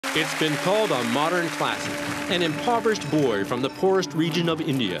It's been called a modern classic, an impoverished boy from the poorest region of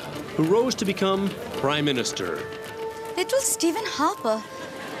India who rose to become Prime Minister. Little Stephen Harper,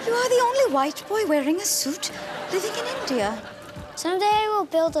 you are the only white boy wearing a suit living in India. Someday I will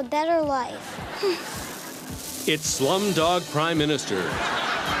build a better life. It's Slumdog Prime Minister.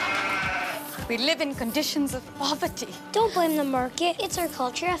 We live in conditions of poverty. Don't blame the market. It's our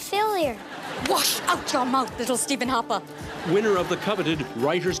culture of failure. Wash out your mouth, little Stephen Harper. Winner of the coveted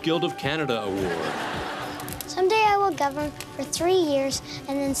Writers Guild of Canada Award. Someday I will govern for 3 years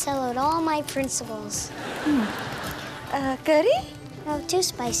and then sell out all my principles. Curry? No, too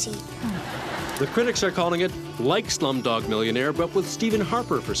spicy. The critics are calling it like Slumdog Millionaire, but with Stephen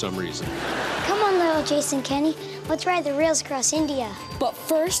Harper for some reason. Come on, little Jason Kenny. Let's ride the rails across India. But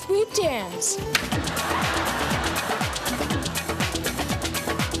first, we dance.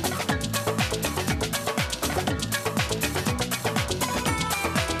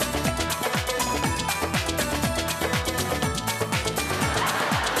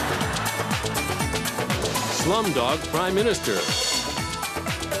 Slumdog Prime Minister.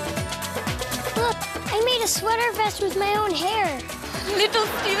 Look, I made a sweater vest with my own hair. Little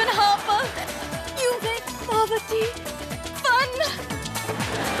Stephen Harper,